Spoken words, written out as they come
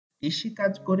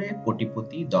কৃষিকাজ করে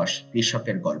কোটিপতি ১০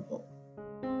 কৃষকের গল্প।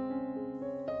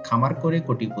 খামার করে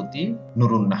কোটিপতি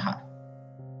নুরুন নাহার।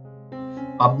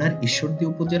 পাবনার ঈশ্বরদী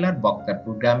উপজেলার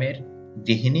বক্তারপুর গ্রামের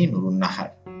গৃহিণী নুরুন নাহার।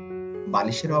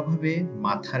 বালিশের অভাবে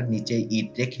মাথার নিচে ইট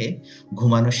রেখে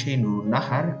ঘুমানো সেই নুরুন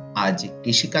নাহার আজ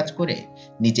কৃষিকাজ করে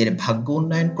নিজের ভাগ্য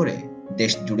উন্নয়ন করে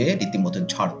দেশ জুড়ে রীতিমতো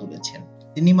ঝড় তুলেছেন।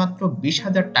 তিনি মাত্র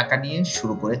 ২০,০০০ টাকা নিয়ে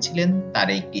শুরু করেছিলেন তার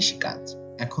এই কৃষিকাজ।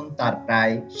 এখন তার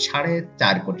প্রায়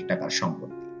 ৪.৫ কোটি টাকার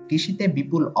সম্পত্তি। কৃষিতে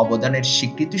বিপুল অবদানের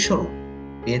স্বীকৃতি স্বরূপ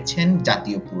পেয়েছেন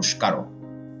জাতীয় পুরস্কারও।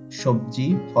 সবজি,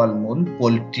 ফলমূল,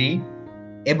 পোল্ট্রি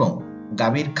এবং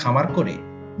গাভীর খামার করে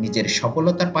নিজের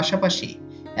সফলতার পাশাপাশি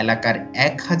এলাকার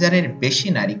 ১,০০০-এর বেশি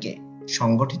নারীকে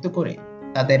সংগঠিত করে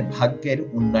তাদের ভাগ্যের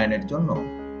উন্নয়নের জন্য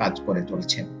কাজ করে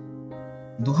চলছেন।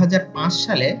 ২০০৫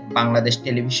 সালে বাংলাদেশ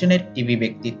টেলিভিশনের টিভি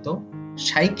ব্যক্তিত্ব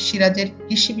শাইখ সিরাজের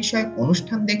কৃষি বিষয়ক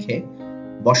অনুষ্ঠান দেখে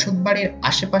বসতবাড়ির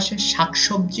আশেপাশে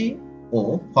শাকসবজি ও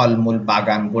ফলমূল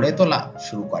বাগান গড়ে তোলা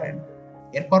শুরু করেন।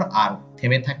 এরপর আর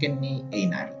থেমে থাকেননি এই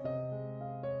নারী।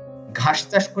 ঘাস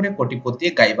চাষ করে কোটিপতি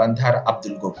গাইবান্ধার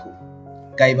আব্দুল গফুর।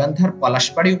 গাইবান্ধার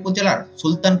পলাশবাড়ি উপজেলার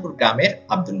সুলতানপুর গ্রামের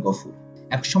আব্দুল গফুর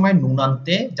একসময় নুন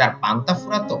আনতে যার পান্তা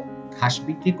ফুরাতো ঘাস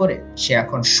বিক্রি করে সে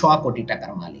এখন ১০০ কোটি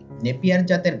টাকার মালিক। নেপিয়ার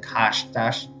জাতের ঘাস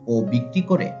চাষ ও বিক্রি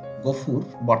করে গফুর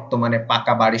বর্তমানে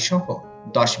পাকা বাড়ি সহ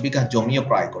 ১০ বিঘা জমিও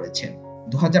ক্রয় করেছেন।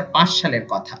 ২০০৫ সালের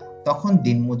কথা। তখন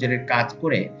দিনমজুরের কাজ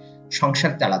করে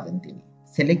সংসার চালাতেন তিনি।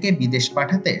 ছেলেকে বিদেশ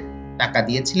পাঠাতে টাকা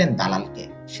দিয়েছিলেন দালালকে।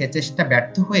 সে চেষ্টা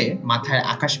ব্যর্থ হয়ে মাথায়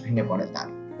আকাশ ভেঙে পড়ে তার।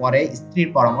 পরে স্ত্রীর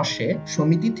পরামর্শে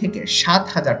সমিতি থেকে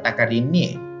 ৭,০০০ টাকা ঋণ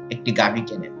নিয়ে একটি গাভী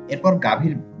কেনেন। এরপর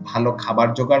গাভীর ভালো খাবার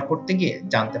জোগাড় করতে গিয়ে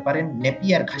জানতে পারেন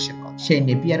নেপিয়ার ঘাসের কথা। সেই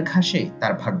নেপিয়ার ঘাসে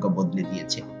তার ভাগ্য বদলে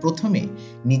দিয়েছে। প্রথমে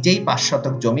নিজেই ৫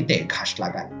 শতক জমিতে ঘাস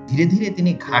লাগান। ধীরে ধীরে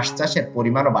তিনি ঘাস চাষের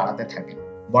পরিমাণও বাড়াতে থাকেন।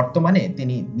 বর্তমানে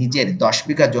তিনি নিজের ১০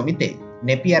 বিঘা জমিতে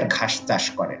নেপিয়ার ঘাস চাষ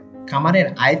করেন। খামারের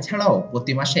আয় ছাড়াও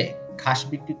প্রতি মাসে ঘাস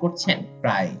বিক্রি করছেন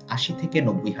প্রায় ৮০ থেকে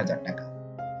 ৯০,০০০ টাকা।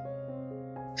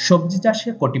 সবজি চাষে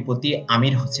কোটিপতি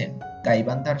আমির হোসেন।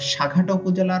 গাইবান্ধার সাঘাটা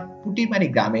উপজেলার পুটিমারি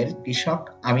গ্রামের কৃষক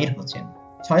আমির হোসেন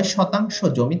 ৬ শতাংশ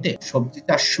জমিতে সবজি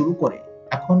চাষ শুরু করে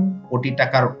এখন কোটি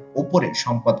টাকার উপরে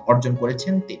সম্পদ অর্জন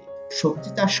করেছেন তিনি। সবজি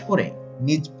চাষ করে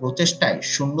নিজ প্রচেষ্টায়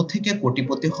শূন্য থেকে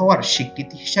কোটিপতি হওয়ার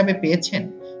স্বীকৃতি হিসাবে পেয়েছেন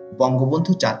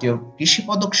বঙ্গবন্ধু জাতীয় কৃষি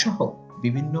পদক সহ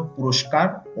বিভিন্ন পুরস্কার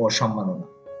ও সম্মাননা।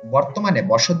 বর্তমানে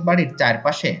বসতবাড়ির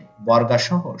চারপাশে বর্গা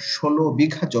সহ ১৬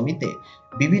 বিঘা জমিতে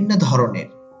বিভিন্ন ধরনের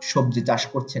সবজি চাষ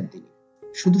করছেন তিনি।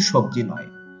 শুধু সবজি নয়,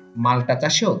 মাল্টা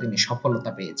চাষেও তিনি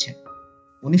সফলতা পেয়েছেন।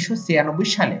 ১৯৯৬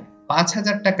 সালে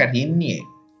 ৫,০০০ টাকা ঋণ নিয়ে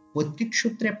পৈতৃক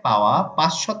সূত্রে পাওয়া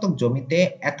 ৫ শতক জমিতে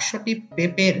 ১০০টি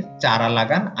পেঁপের চারা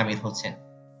লাগান আমির হোসেন।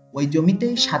 ওই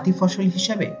জমিতেই সাথী ফসল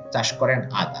হিসাবে চাষ করেন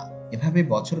আদা। এভাবে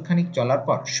বছরখানিক চলার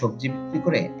পর সবজি বিক্রি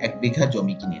করে ১ বিঘা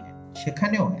জমি কিনে নেন।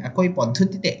 সেখানেও একই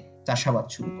পদ্ধতিতে চাষাবাদ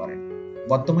শুরু করেন।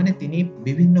 বর্তমানে তিনি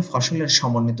বিভিন্ন ফসলের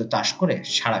সমন্বিত চাষ করে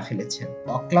সাড়া ফেলেছেন।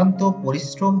 অক্লান্ত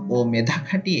পরিশ্রম ও মেধা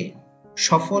খাটিয়ে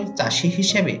সফল চাষি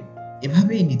হিসেবে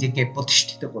এভাবেই নিজেকে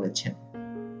প্রতিষ্ঠিত করেছেন।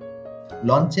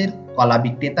 লঞ্চের কলা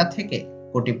বিক্রেতা থেকে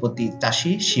কোটিপতি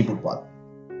চাষি শিবুপদ।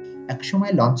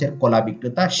 একসময় লঞ্চের কলা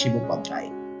বিক্রেতা শিবুপদ রায়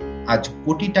আজ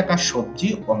কোটি টাকা সবজি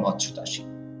ও মৎস্য চাষী।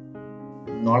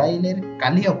 নড়াইলের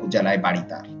কালিয়া উপজেলায় বাড়ি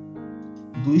তার।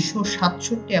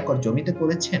 ২৬৭ একর জমিতে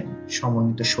করেছেন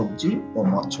সমন্বিত সবজি ও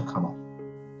মৎস্য খামার।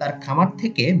 তার খামার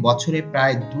থেকে বছরে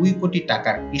প্রায় ২ কোটি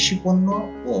টাকার কৃষি পণ্য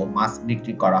ও মাছ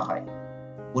বিক্রি করা হয়।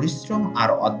 পরিশ্রম আর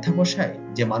অধ্যবসায়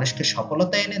যে মানুষকে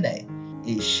সফলতা এনে দেয়,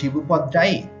 এই শিবুপদ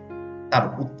রায় তার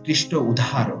উৎকৃষ্ট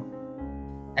উদাহরণ।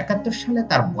 ৭১ সালে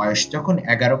তার বয়স যখন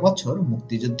 ১১ বছর,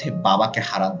 মুক্তিযুদ্ধে বাবাকে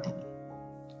হারান তিনি।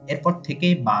 এরপর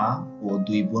থেকেই মা ও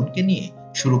 ২ বোনকে নিয়ে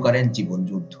শুরু করেন জীবন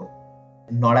যুদ্ধ।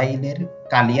 নড়াইলের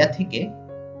কালিয়া থেকে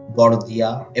বড়দিয়া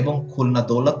এবং খুলনা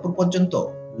দৌলতপুর পর্যন্ত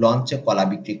লঞ্চে কলা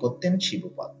বিক্রি করতেন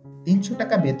শিবুপদ। ৩০০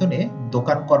 টাকা বেতনে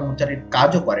দোকান কর্মচারীর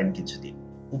কাজও করেন কিছুদিন।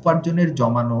 উপার্জনের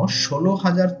জমানো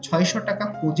 ১৬,৬০০ টাকা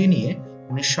পুঁজি নিয়ে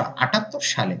 ১৯৭৮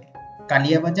 সালে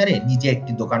কালিয়াবাজারে নিজে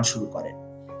একটি দোকান শুরু করেন।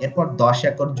 এরপর ১০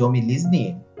 একর জমি লিজ নিয়ে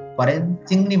করেন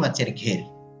চিংড়ি মাছের ঘের।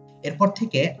 এরপর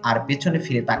থেকে আর পেছনে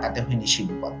ফিরে তাকাতে হয়নি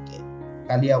শিবুপদকে।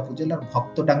 কালিয়া উপজেলার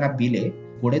ভক্তডাঙ্গা বিলে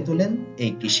গড়ে তোলেন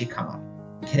এই কৃষি খামার।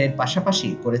 ঘেরের পাশাপাশি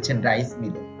করেছেন রাইস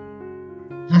মিল।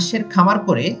 হাঁসের খামার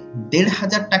করে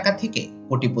 ১৫০০ টাকা থেকে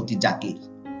কোটিপতি জাকির।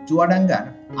 চুয়াডাঙ্গার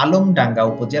আলমডাঙ্গা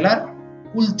উপজেলার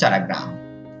কুলচারা গ্রাম।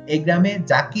 এই গ্রামে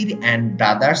Zakir and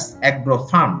brothers agro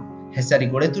farm হেসারি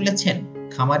গড়ে তুলেছেন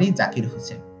খামারি জাকির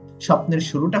হোসেন। স্বপ্নের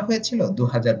শুরুটা হয়েছিল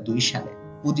 ২০০২ সালে।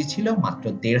 পুঁজি ছিল মাত্র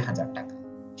 ১৫০০ টাকা।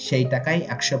 সেই টাকায়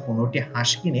 ১১৫টি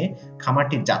হাঁস কিনে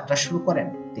খামারটির যাত্রা শুরু করেন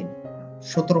তিনি।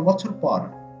 ১৭ বছর পর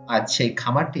আজ সেই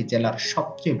খামারটি জেলার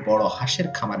সবচেয়ে বড় হাঁসের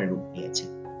খামারে রূপ নিয়েছে।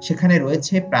 সেখানে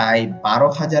রয়েছে প্রায়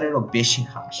 12,000-এরও বেশি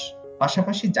হাঁস।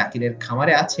 পাশাপাশি জাকিরের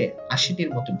খামারে আছে 80টির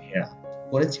মতো ভেড়া।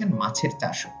 করেছেন মাছের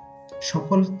চাষও।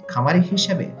 সফল খামারি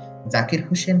হিসেবে জাকির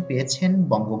হোসেন পেয়েছেন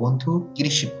বঙ্গবন্ধু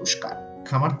কৃষি পুরস্কার।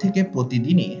 খামার থেকে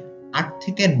প্রতিদিনই 8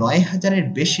 থেকে 9,000-এর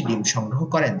বেশি ডিম সংগ্রহ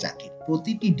করেন জাকির।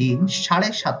 প্রতিটি ডিম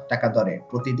 7.5 টাকা দরে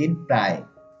প্রতিদিন প্রায়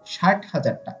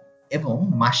 60,000 টাকা এবং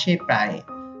মাসে প্রায়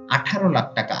 18 লাখ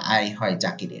টাকা আয় হয়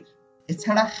জাকিরের।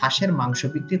 এছাড়া হাঁসের মাংস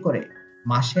বিক্রি করে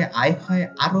মাসে আয় হয়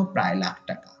আরো প্রায় লাখ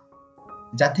টাকা,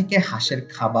 যা থেকে হাঁসের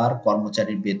খাবার,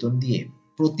 কর্মচারীর বেতন দিয়ে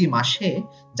প্রতি মাসে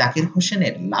জাকির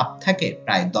হোসেনের লাভ থাকে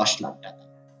প্রায় 10 লাখ টাকা।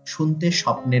 শুনতে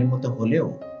স্বপ্নের মতো হলেও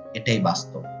এটাই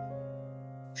বাস্তব।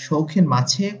 শৌখিন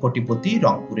মাছে কোটিপতি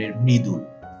রংপুরের মৃদুল।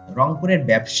 রংপুরের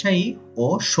ব্যবসায়ী ও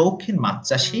শৌখিন মাছ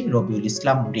চাষী রবিউল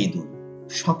ইসলাম মৃদুল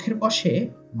শখের বশে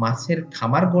মাছের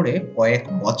খামার গড়ে কয়েক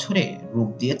বছরে রূপ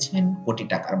দিয়েছেন কোটি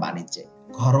টাকার বাণিজ্যে।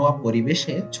 ঘরোয়া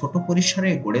পরিবেশে ছোট পরিসরে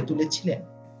গড়ে তুলেছিলেন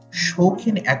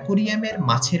শৌখিন অ্যাকোরিয়ামের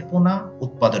মাছের পোনা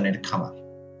উৎপাদনের খামার।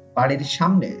 বাড়ির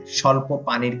সামনে স্বল্প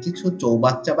পানির কিছু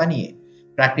চৌবাচ্চা বানিয়ে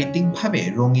প্রাকৃতিকভাবে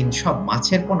রঙিন সব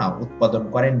মাছের পোনা উৎপাদন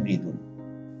করেন মৃদুল।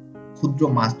 ক্ষুদ্র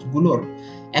মাছগুলোর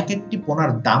এক একটি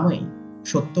পোনার দামই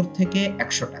 70 থেকে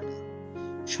 100 টাকা।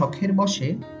 শখের বশে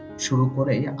শুরু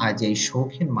করে আজ এই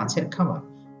শৌখিন মাছের খামার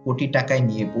কোটি টাকায়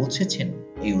নিয়ে পৌঁছেছেন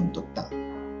এই উদ্যোক্তা।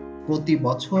 প্রতি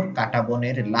বছর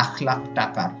কাঁটাবনের লাখ লাখ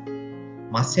টাকার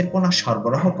মাছের পোনা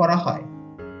সরবরাহ করা হয়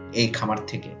এই খামার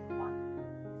থেকে।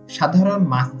 সাধারণ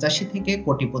মাছ চাষী থেকে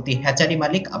কোটিপতি হ্যাচারি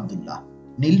মালিক আব্দুল্লাহ।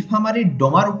 নীলফামারীর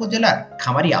ডোমার উপজেলার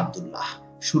খামারি আব্দুল্লাহ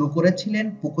শুরু করেছিলেন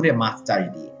পুকুরে মাছ চাষ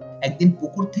দিয়ে। একদিন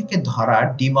পুকুর থেকে ধরা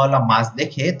ডিমওয়ালা মাছ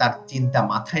দেখে তার চিন্তা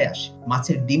মাথায় আসে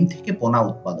মাছের ডিম থেকে পোনা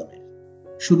উৎপাদনের।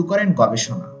 শুরু করেন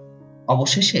গবেষণা,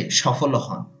 অবশেষে সফল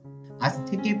হন। আজ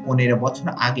থেকে 15 বছর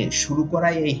আগে শুরু করা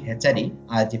এই হ্যাচারি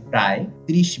আজ প্রায়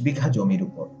 30 বিঘা জমির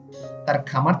উপর। তার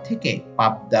খামার থেকে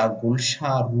পাবদা,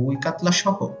 গুলশা, রুই, কাতলা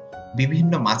সহ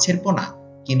বিভিন্ন মাছের পোনা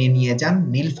কিনে নিয়ে যান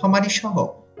নীলফামারী সহ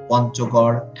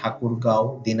পঞ্চগড়, ঠাকুরগাঁও,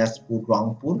 দিনাজপুর,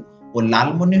 রংপুর ও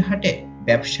লালমনিরহাটে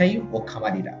ব্যবসায়ী ও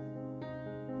খামারিরা।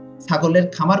 ছাগলের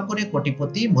খামার করে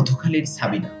কোটিপতি মধুখালীর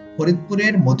সাবিনা।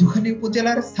 ফরিদপুরের মধুখালী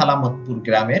উপজেলার সালামতপুর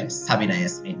গ্রামের সাবিনা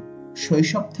ইয়াসমিন।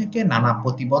 শৈশব থেকে নানা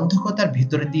প্রতিবন্ধকতার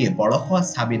ভিতরে দিয়ে বড় হওয়া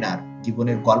সাবিনার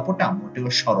জীবনের গল্পটা মোটেও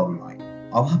সরল নয়।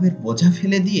 অভাবের বোঝা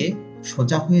ফেলে দিয়ে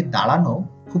সোজা হয়ে দাঁড়ানো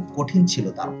খুব কঠিন ছিল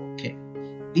তার পক্ষে।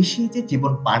 কৃষি যে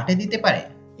জীবন পাল্টে দিতে পারে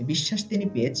এ বিশ্বাস তিনি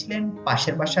পেয়েছিলেন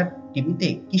পাশের বাসার টিভিতে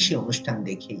কৃষি অনুষ্ঠান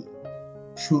দেখেই।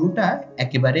 শুরুটা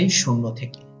একেবারেই শূন্য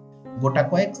থেকে। গোটা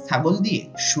কয়েক ছাগল দিয়ে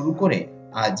শুরু করে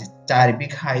আজ 4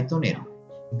 বিঘা আয়তনের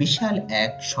বিশাল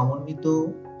এক সমন্বিত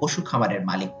পশু খামারের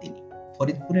মালিক তিনি।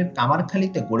 ফরিদপুরের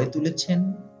কামারখালীতে গড়ে তুলেছেন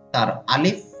তার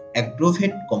আলিফ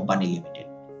অ্যাগ্রোভেট কোম্পানি লিমিটেড।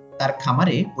 তার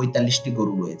খামারে 45টি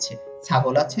গরু রয়েছে,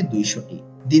 ছাগল আছে 200টি।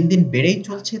 দিন দিন বেড়েই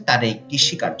চলছে তার এই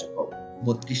কৃষি কার্যক্রম।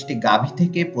 32টি গাভী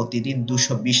থেকে প্রতিদিন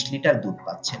 220 লিটার দুধ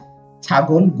পাচ্ছেন।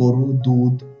 ছাগল, গরু,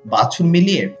 দুধ, বাছুর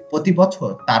মিলিয়ে প্রতি বছর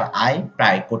তার আয়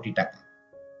প্রায় কোটি টাকা।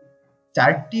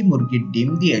 4টি মুরগির ডিম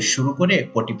দিয়ে শুরু করে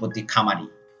কোটিপতি খামারি।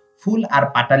 ফুল আর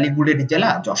পাটালি গুড়ের জেলা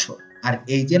যশোর, আর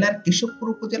এই জেলার কেশবপুর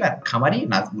উপজেলার খামারি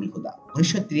নাজমুল হুদা।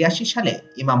 1983 সালে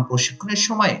ইমাম প্রশিক্ষণের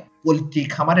সময় পোল্ট্রি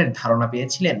খামারের ধারণা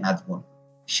পেয়েছিলেন নাজমুল।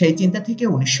 সেই চিন্তা থেকে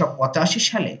 1985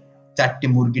 সালে 4টি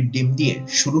মুরগির ডিম দিয়ে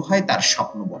শুরু হয় তার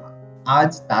স্বপ্ন বোনা।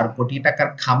 আজ তার কোটি টাকার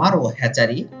খামার ও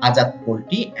hatchery Azad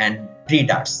poultry and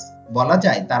breeders. বলা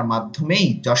যায় তার মাধ্যমেই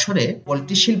যশোরে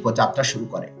পোল্ট্রি শিল্প যাত্রা শুরু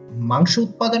করে। মাংস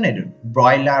উৎপাদনের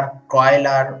ব্রয়লার,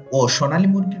 ক্রয়লার ও সোনালী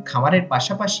মুরগির খামারের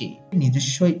পাশাপাশি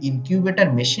নিজস্ব ইনকিউবেটর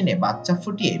মেশিনে বাচ্চা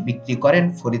ফুটিয়ে বিক্রি করেন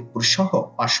ফরিদপুর সহ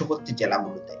পার্শ্ববর্তী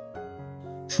জেলাগুলোতে।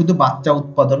 শুধু বাচ্চা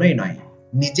উৎপাদনই নয়,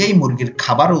 নিজেই মুরগির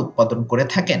খাবারও উৎপাদন করে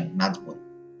থাকেন নাজমুল।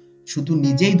 শুধু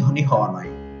নিজেই ধনী হওয়া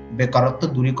নয়, বেকারত্ব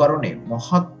দূরীকরণে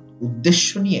মহৎ উদ্দেশ্য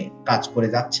নিয়ে কাজ করে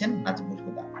যাচ্ছেন নাজমুল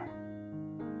হুদা।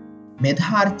 মেধা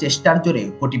আর চেষ্টার জোরে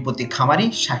কোটিপতি খামারি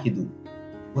শাহিদুল।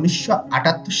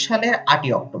 1978 সালের 8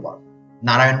 অক্টোবর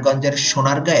নারায়ণগঞ্জের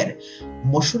সোনারগাঁয়ের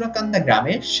মসুরাকান্দা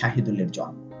গ্রামে শাহিদুলের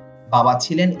জন্ম। বাবা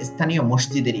ছিলেন স্থানীয়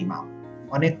মসজিদের ইমাম।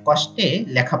 অনেক কষ্টে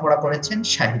লেখাপড়া করেছেন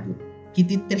শাহিদুল।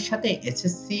 কৃতিত্বের সাথে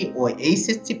এসএসসি ও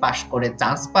এইচএসসি পাশ করে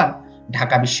চান্স পান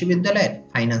ঢাকা বিশ্ববিদ্যালয়ের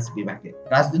ফাইন্যান্স বিভাগে।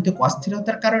 রাজনৈতিক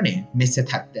অস্থিরতার কারণে মেসে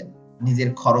থাকতেন, নিজের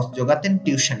খরচ জোগাতেন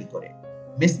টিউশনি করে।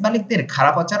 মেস মালিকদের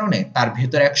খারাপ আচরণে তার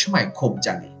ভেতরে একসময় ক্ষোভ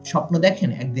জাগে। স্বপ্ন দেখেন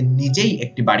একদিন নিজেই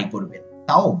একটি বাড়ি করবেন,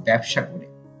 তাও ব্যবসা করে।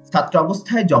 ছাত্র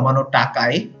অবস্থায় জমানো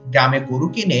টাকায় গ্রামে গরু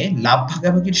কিনে লাভ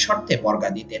ভাগাভাগির শর্তে বর্গা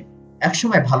দিতেন।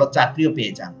 একসময় ভালো চাকরিও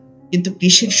পেয়ে যান, কিন্তু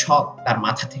কৃষির শখ তার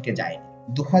মাথা থেকে যায়নি।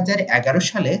 2011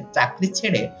 সালে চাকরি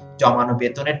ছেড়ে জমানো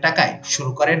বেতনের টাকায়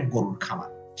শুরু করেন গরুর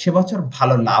খামার। সে বছর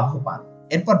ভালো লাভও পান।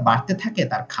 এরপর বাড়তে থাকে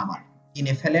তার খামার।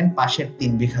 কিনে ফেলেন পাশের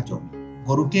 3 বিঘা জমি।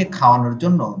 গরুকে খাওয়ানোর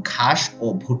জন্য ঘাস ও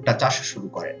ভুট্টা চাষ শুরু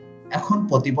করেন। এখন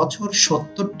প্রতি বছর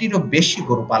 70টিরও বেশি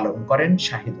গরু পালন করেন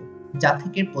শাহিদুল, যা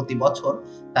থেকে প্রতি বছর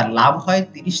তার লাভ হয়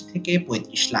 30 থেকে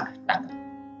 35 লাখ টাকা।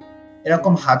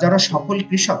 এরকম হাজারো সফল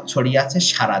কৃষক ছড়িয়ে আছে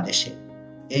সারা দেশে।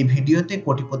 এই ভিডিওতে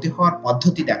কোটিপতি হওয়ার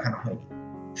পদ্ধতি দেখানো হয়নি,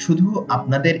 শুধু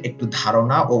আপনাদের একটু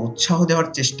ধারণা ও উৎসাহ দেওয়ার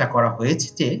চেষ্টা করা হয়েছে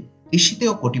যে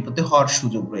কৃষিতেও কোটিপতি হওয়ার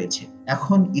সুযোগ রয়েছে।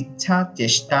 এখন ইচ্ছা,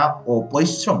 চেষ্টা ও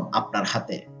পরিশ্রম আপনার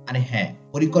হাতে। আরে হ্যাঁ,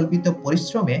 পরিকল্পিত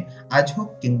পরিশ্রমে আজ হোক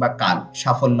কিংবা কাল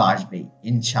সাফল্য আসবেই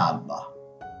ইনশাআল্লাহ।